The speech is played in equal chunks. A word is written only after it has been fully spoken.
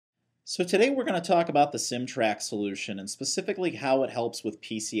So today we're going to talk about the Cim Trak solution and specifically how it helps with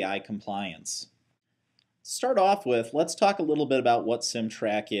PCI compliance. To start off with, let's talk a little bit about what Cim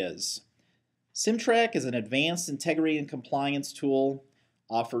Trak is. Cim Trak is an advanced integrity and compliance tool,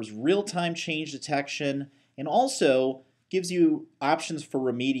 offers real-time change detection, and also gives you options for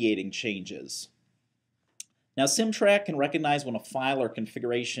remediating changes. Now, Cim Trak can recognize when a file or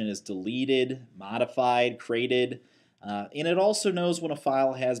configuration is deleted, modified, created, and it also knows when a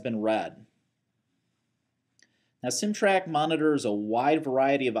file has been read. Now, Cim Trak monitors a wide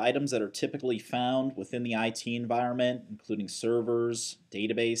variety of items that are typically found within the IT environment, including servers,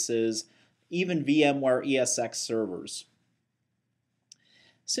 databases, even VMware ESX servers.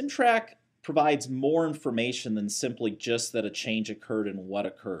 Cim Trak provides more information than simply just that a change occurred and what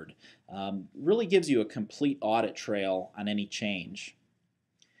occurred. Really gives you a complete audit trail on any change.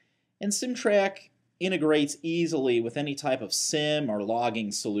 And Cim Trak integrates easily with any type of SIM or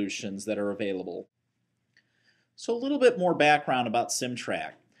logging solutions that are available. So a little bit more background about Cim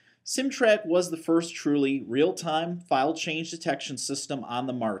Trak. Cim Trak was the first truly real-time file change detection system on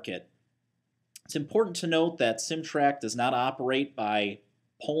the market. It's important to note that Cim Trak does not operate by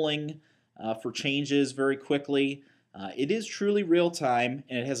polling for changes very quickly. It is truly real-time,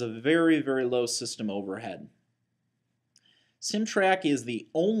 and it has a very, very low system overhead. Cim Trak is the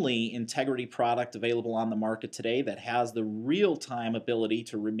only integrity product available on the market today that has the real-time ability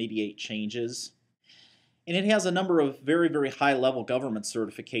to remediate changes. And it has a number of very, very high-level government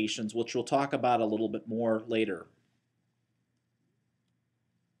certifications, which we'll talk about a little bit more later.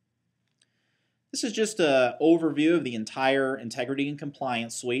 This is just an overview of the entire integrity and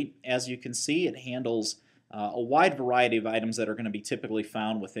compliance suite. As you can see, it handles a wide variety of items that are going to be typically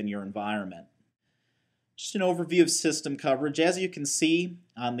found within your environment. Just an overview of system coverage. As you can see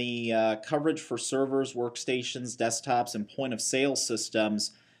on the coverage for servers, workstations, desktops, and point of sale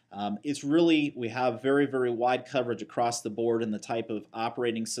systems, we have very, very wide coverage across the board in the type of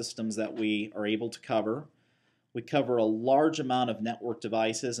operating systems that we are able to cover. We cover a large amount of network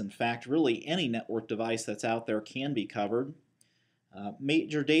devices. In fact, really any network device that's out there can be covered.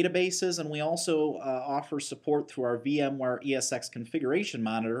 Major databases, and we also offer support through our VMware ESX configuration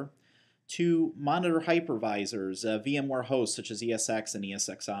monitor to monitor hypervisors, VMware hosts such as ESX and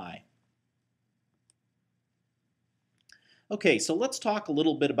ESXi. Okay, so let's talk a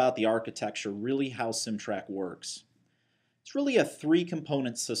little bit about the architecture, really how Cim Trak works. It's really a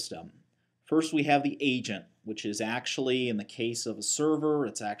three-component system. First, we have the agent, which is actually, in the case of a server,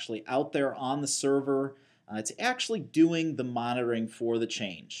 it's actually out there on the server. It's actually doing the monitoring for the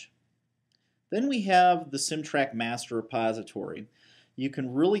change. Then we have the Cim Trak master repository. You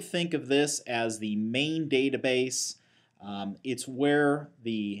can really think of this as the main database. It's where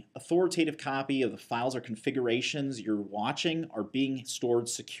the authoritative copy of the files or configurations you're watching are being stored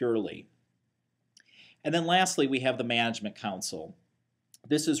securely. And then lastly, we have the management console.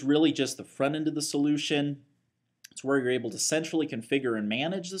 This is really just the front end of the solution. It's where you're able to centrally configure and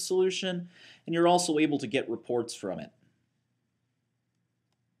manage the solution, and you're also able to get reports from it.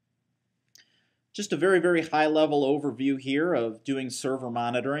 Just a very, very high-level overview here of doing server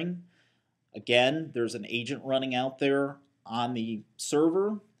monitoring. Again, there's an agent running out there on the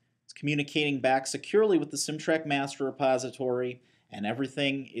server. It's communicating back securely with the Cim Trak master repository, and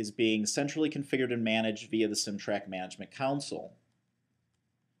everything is being centrally configured and managed via the Cim Trak management console.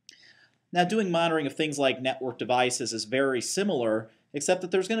 Now, doing monitoring of things like network devices is very similar, except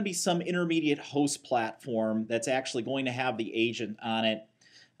that there's going to be some intermediate host platform that's actually going to have the agent on it.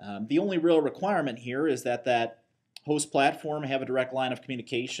 The only real requirement here is that that host platform have a direct line of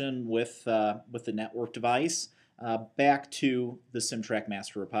communication with the network device back to the Cim Trak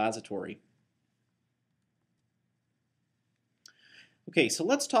master repository. Okay, so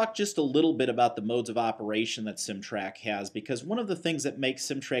let's talk just a little bit about the modes of operation that Cim Trak has, because one of the things that makes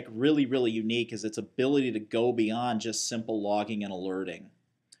Cim Trak really, really unique is its ability to go beyond just simple logging and alerting.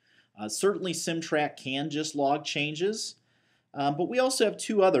 Certainly Cim Trak can just log changes, but we also have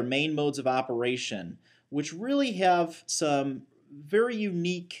two other main modes of operation, which really have some very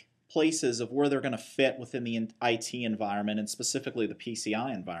unique places of where they're going to fit within the IT environment, and specifically the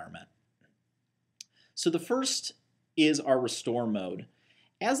PCI environment. So the first is our restore mode.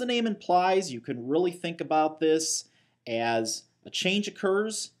 As the name implies, you can really think about this as a change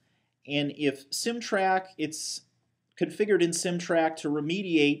occurs, and if Cim Trak, it's configured in Cim Trak to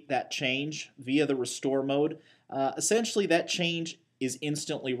remediate that change via the restore mode, essentially that change is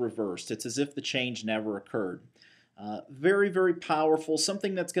instantly reversed. It's as if the change never occurred. Very, very powerful,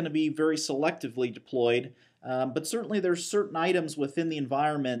 something that's going to be very selectively deployed, but certainly there's certain items within the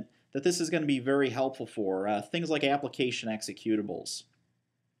environment that this is going to be very helpful for, things like application executables.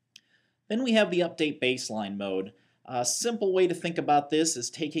 Then we have the update baseline mode. A simple way to think about this is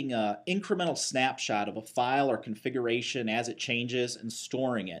taking an incremental snapshot of a file or configuration as it changes and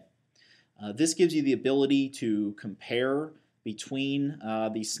storing it. This gives you the ability to compare between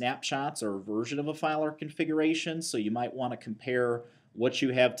these snapshots or a version of a file or configuration. So you might want to compare what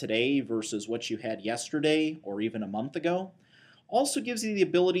you have today versus what you had yesterday or even a month ago. Also gives you the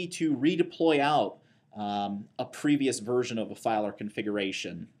ability to redeploy out a previous version of a file or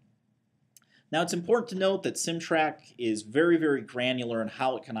configuration. Now it's important to note that Cim Trak is very, very granular in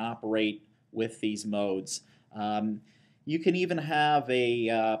how it can operate with these modes. You can even have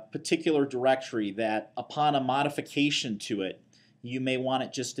a particular directory that upon a modification to it, you may want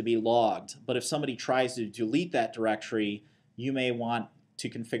it just to be logged. But if somebody tries to delete that directory, you may want to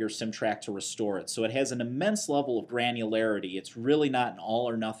configure Cim Trak to restore it. So it has an immense level of granularity. It's really not an all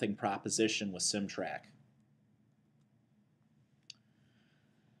or nothing proposition with Cim Trak.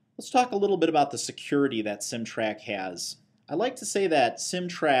 Let's talk a little bit about the security that Cim Trak has. I like to say that Cim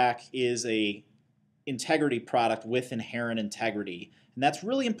Trak is an integrity product with inherent integrity, and that's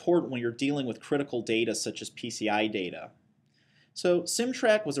really important when you're dealing with critical data such as PCI data. So Cim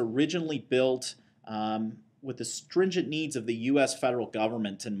Trak was originally built with the stringent needs of the US federal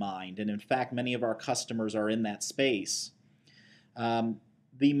government in mind, and in fact many of our customers are in that space.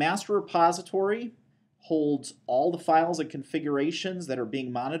 The master repository holds all the files and configurations that are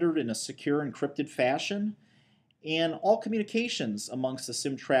being monitored in a secure encrypted fashion, and all communications amongst the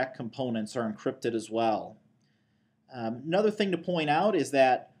Cim Trak components are encrypted as well. Another thing to point out is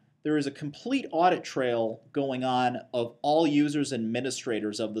that there is a complete audit trail going on of all users and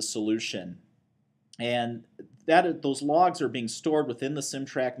administrators of the solution, and those logs are being stored within the Cim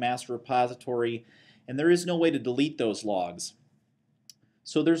Trak master repository, and there is no way to delete those logs.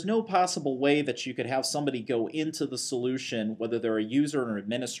 So there's no possible way that you could have somebody go into the solution, whether they're a user or an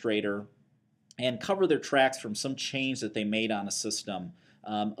administrator, and cover their tracks from some change that they made on a system,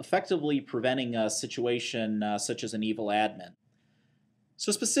 effectively preventing a situation such as an evil admin.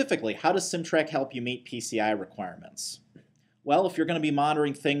 So specifically, how does Cim Trak help you meet PCI requirements? Well, if you're going to be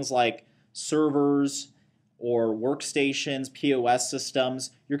monitoring things like servers or workstations, POS systems,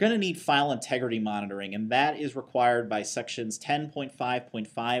 you're going to need file integrity monitoring, and that is required by sections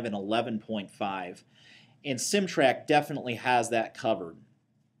 10.5.5 and 11.5. And Cim Trak definitely has that covered.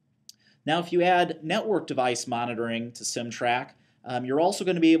 Now, if you add network device monitoring to Cim Trak, you're also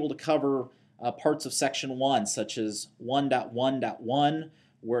going to be able to cover parts of section 1, such as 1.1.1,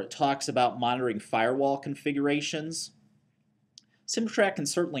 where it talks about monitoring firewall configurations. Cim Trak can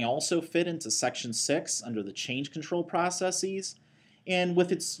certainly also fit into section 6 under the change control processes, and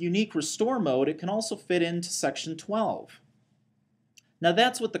with its unique restore mode, it can also fit into section 12. Now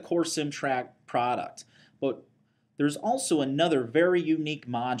that's with the core Cim Trak product, but there's also another very unique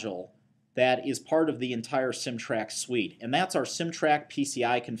module that is part of the entire Cim Trak suite, and that's our Cim Trak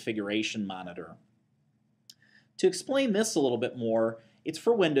PCI configuration monitor. To explain this a little bit more, it's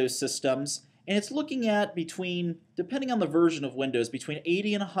for Windows systems, and it's looking at depending on the version of Windows, between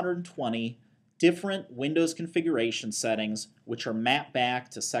 80 and 120 different Windows configuration settings, which are mapped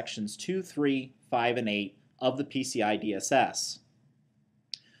back to sections 2, 3, 5, and 8 of the PCI DSS.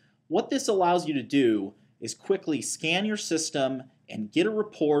 What this allows you to do is quickly scan your system and get a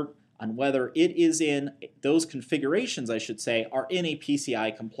report on whether it is in, those configurations I should say, are in a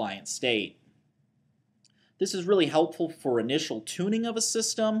PCI compliant state. This is really helpful for initial tuning of a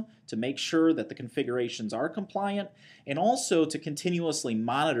system to make sure that the configurations are compliant, and also to continuously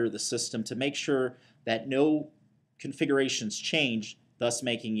monitor the system to make sure that no configurations change, thus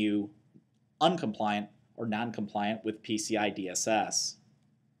making you uncompliant or non-compliant with PCI DSS.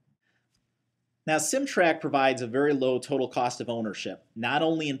 Now, Cim Trak provides a very low total cost of ownership, not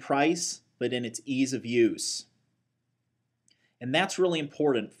only in price, but in its ease of use. And that's really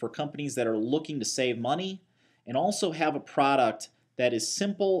important for companies that are looking to save money and also have a product that is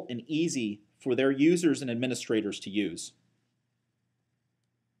simple and easy for their users and administrators to use.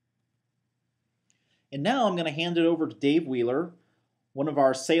 And now I'm going to hand it over to Dave Wheeler, one of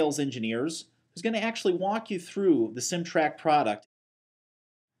our sales engineers, who's going to actually walk you through the Cim Trak product.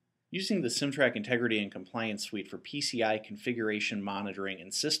 Using the Cim Trak Integrity and Compliance Suite for PCI configuration monitoring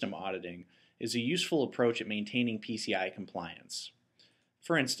and system auditing is a useful approach at maintaining PCI compliance.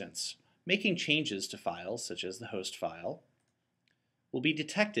 For instance, making changes to files, such as the host file, will be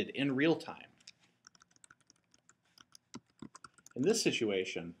detected in real time. In this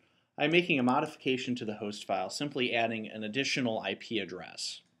situation, I'm making a modification to the host file, simply adding an additional IP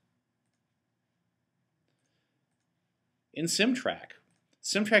address. In Cim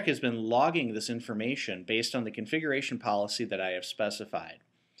Trak has been logging this information based on the configuration policy that I have specified.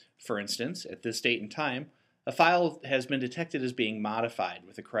 For instance, at this date and time, a file has been detected as being modified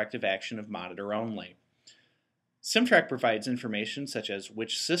with the corrective action of monitor only. CimTrak provides information such as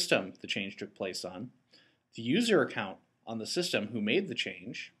which system the change took place on, the user account on the system who made the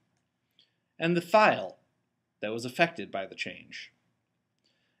change, and the file that was affected by the change.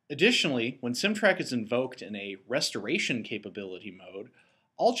 Additionally, when CimTrak is invoked in a restoration capability mode,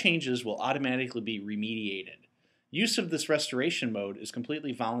 all changes will automatically be remediated. Use of this restoration mode is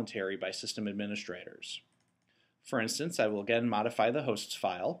completely voluntary by system administrators. For instance, I will again modify the hosts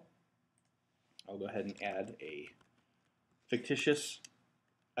file. I'll go ahead and add a fictitious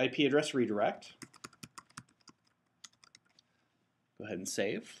IP address redirect. Go ahead and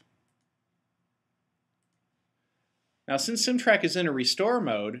save. Now, since CimTrak is in a restore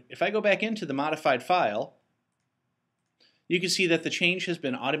mode, if I go back into the modified file, you can see that the change has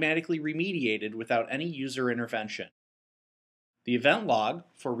been automatically remediated without any user intervention. The event log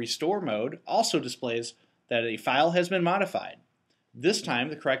for restore mode also displays that a file has been modified. This time,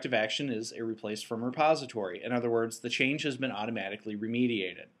 the corrective action is a replaced from repository. In other words, the change has been automatically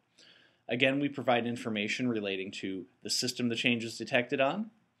remediated. Again, we provide information relating to the system the change is detected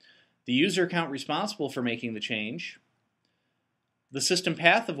on, the user account responsible for making the change, the system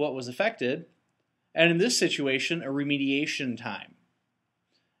path of what was affected, and in this situation, a remediation time.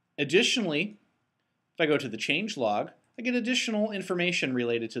 Additionally, if I go to the change log, I get additional information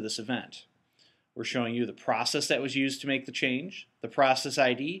related to this event. We're showing you the process that was used to make the change, the process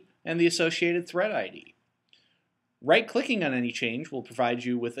ID, and the associated thread ID. Right-clicking on any change will provide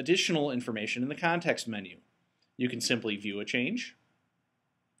you with additional information in the context menu. You can simply view a change.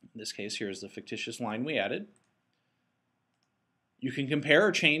 In this case, here's the fictitious line we added. You can compare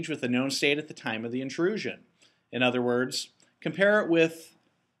a change with the known state at the time of the intrusion. In other words, compare it with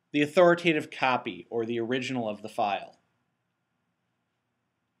the authoritative copy or the original of the file.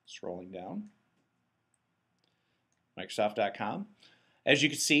 Scrolling down. Microsoft.com. As you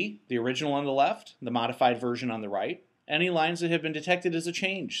can see, the original on the left, the modified version on the right. Any lines that have been detected as a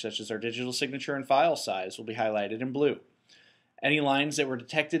change, such as our digital signature and file size, will be highlighted in blue. Any lines that were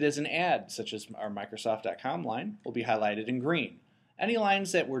detected as an add, such as our Microsoft.com line, will be highlighted in green. Any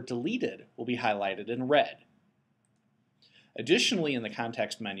lines that were deleted will be highlighted in red. Additionally, in the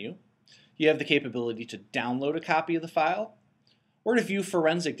context menu, you have the capability to download a copy of the file or to view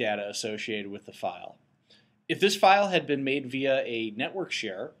forensic data associated with the file. If this file had been made via a network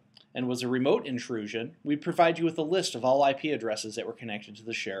share and was a remote intrusion, we'd provide you with a list of all IP addresses that were connected to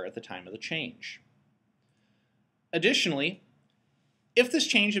the share at the time of the change. Additionally, if this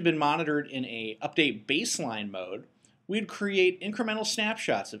change had been monitored in a update baseline mode, we'd create incremental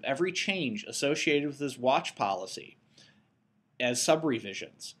snapshots of every change associated with this watch policy as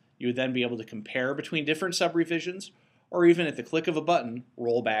sub-revisions. You would then be able to compare between different sub-revisions, or even at the click of a button,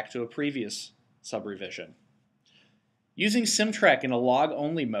 roll back to a previous sub-revision. Using CimTrak in a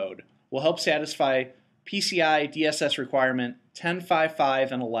log-only mode will help satisfy PCI DSS requirement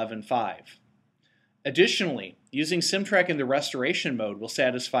 10.5.5 and 11.5. Additionally, using CimTrak in the restoration mode will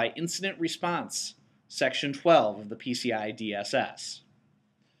satisfy incident response, section 12 of the PCI DSS.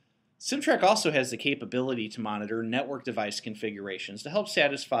 CimTrak also has the capability to monitor network device configurations to help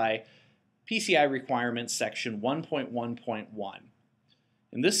satisfy PCI Requirements section 1.1.1.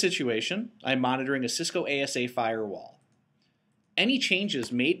 In this situation, I'm monitoring a Cisco ASA firewall. Any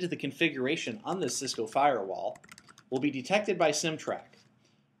changes made to the configuration on this Cisco firewall will be detected by CimTrak.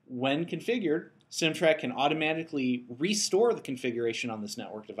 When configured, CimTrak can automatically restore the configuration on this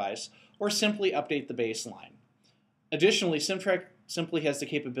network device or simply update the baseline. Additionally, CimTrak simply has the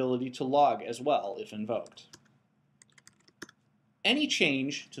capability to log as well if invoked. Any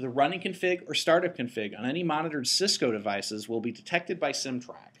change to the running config or startup config on any monitored Cisco devices will be detected by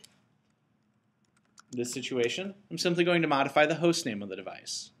CimTrak. In this situation, I'm simply going to modify the host name of the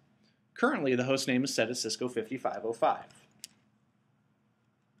device. Currently, the host name is set as Cisco 5505.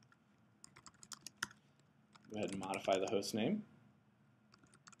 Go ahead and modify the host name.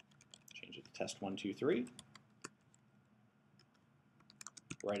 Change it to test123.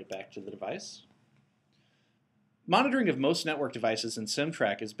 Write it back to the device. Monitoring of most network devices in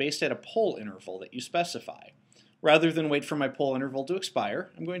CimTrak is based at a poll interval that you specify. Rather than wait for my poll interval to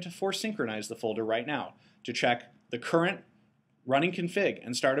expire, I'm going to force synchronize the folder right now to check the current running config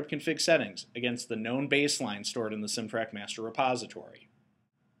and startup config settings against the known baseline stored in the CimTrak master repository.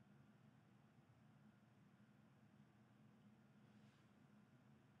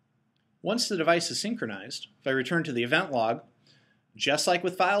 Once the device is synchronized, if I return to the event log, just like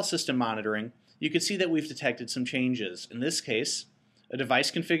with file system monitoring, you can see that we've detected some changes. In this case, a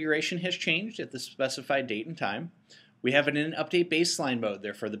device configuration has changed at the specified date and time. We have it in update baseline mode,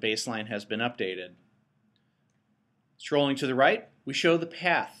 therefore the baseline has been updated. Scrolling to the right, we show the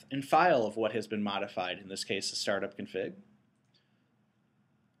path and file of what has been modified, in this case the startup config.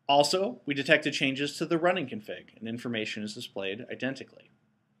 Also, we detected changes to the running config, and information is displayed identically.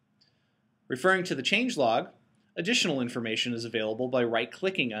 Referring to the change log, additional information is available by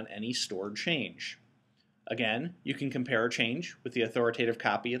right-clicking on any stored change. Again, you can compare a change with the authoritative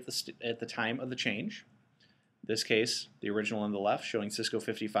copy at the time of the change. In this case, the original on the left showing Cisco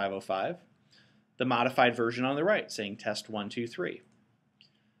 5505. The modified version on the right saying test 123.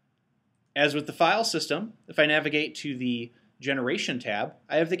 As with the file system, if I navigate to the Generation tab,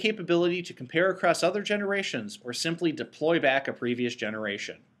 I have the capability to compare across other generations or simply deploy back a previous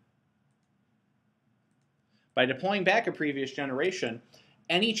generation. By deploying back a previous generation,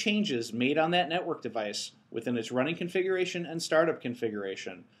 any changes made on that network device within its running configuration and startup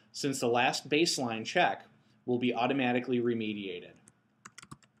configuration since the last baseline check will be automatically remediated.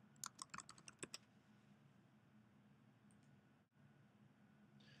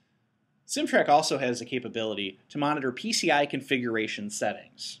 CimTrak also has the capability to monitor PCI configuration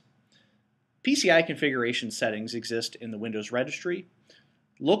settings. PCI configuration settings exist in the Windows registry,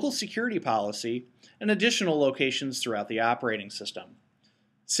 local security policy, and additional locations throughout the operating system.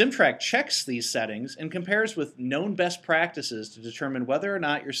 CimTrak checks these settings and compares with known best practices to determine whether or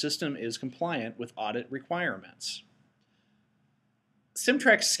not your system is compliant with audit requirements.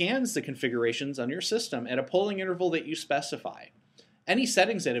 CimTrak scans the configurations on your system at a polling interval that you specify. Any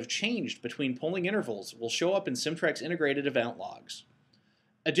settings that have changed between polling intervals will show up in CimTrak's integrated event logs.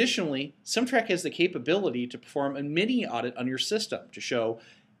 Additionally, CimTrak has the capability to perform a mini audit on your system to show,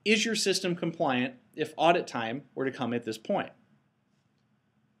 is your system compliant if audit time were to come at this point?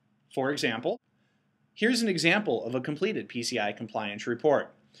 For example, here's an example of a completed PCI compliance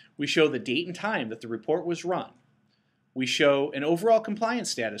report. We show the date and time that the report was run. We show an overall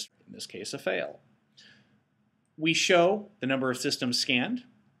compliance status, in this case a fail. We show the number of systems scanned,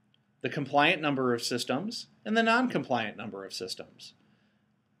 the compliant number of systems, and the non-compliant number of systems.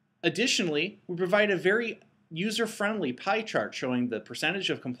 Additionally, we provide a very user-friendly pie chart showing the percentage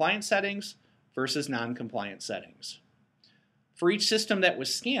of compliant settings versus non-compliant settings. For each system that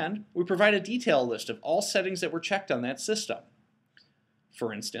was scanned, we provide a detailed list of all settings that were checked on that system.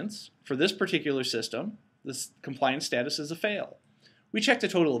 For instance, for this particular system, the compliance status is a fail. We checked a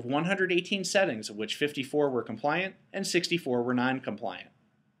total of 118 settings, of which 54 were compliant and 64 were non-compliant.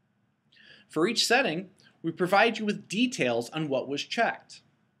 For each setting, we provide you with details on what was checked.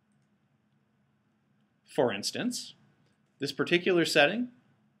 For instance, this particular setting,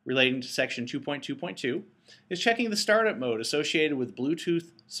 relating to section 2.2.2, is checking the startup mode associated with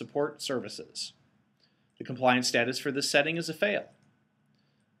Bluetooth support services. The compliance status for this setting is a fail.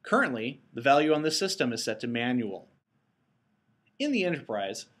 Currently, the value on this system is set to manual. In the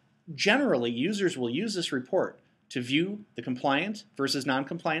enterprise, generally users will use this report to view the compliant versus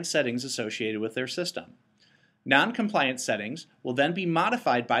non-compliant settings associated with their system. Non-compliant settings will then be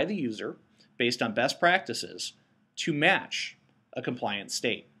modified by the user based on best practices to match a compliant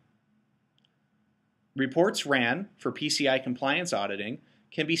state. Reports ran for PCI compliance auditing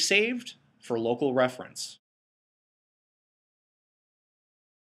can be saved for local reference.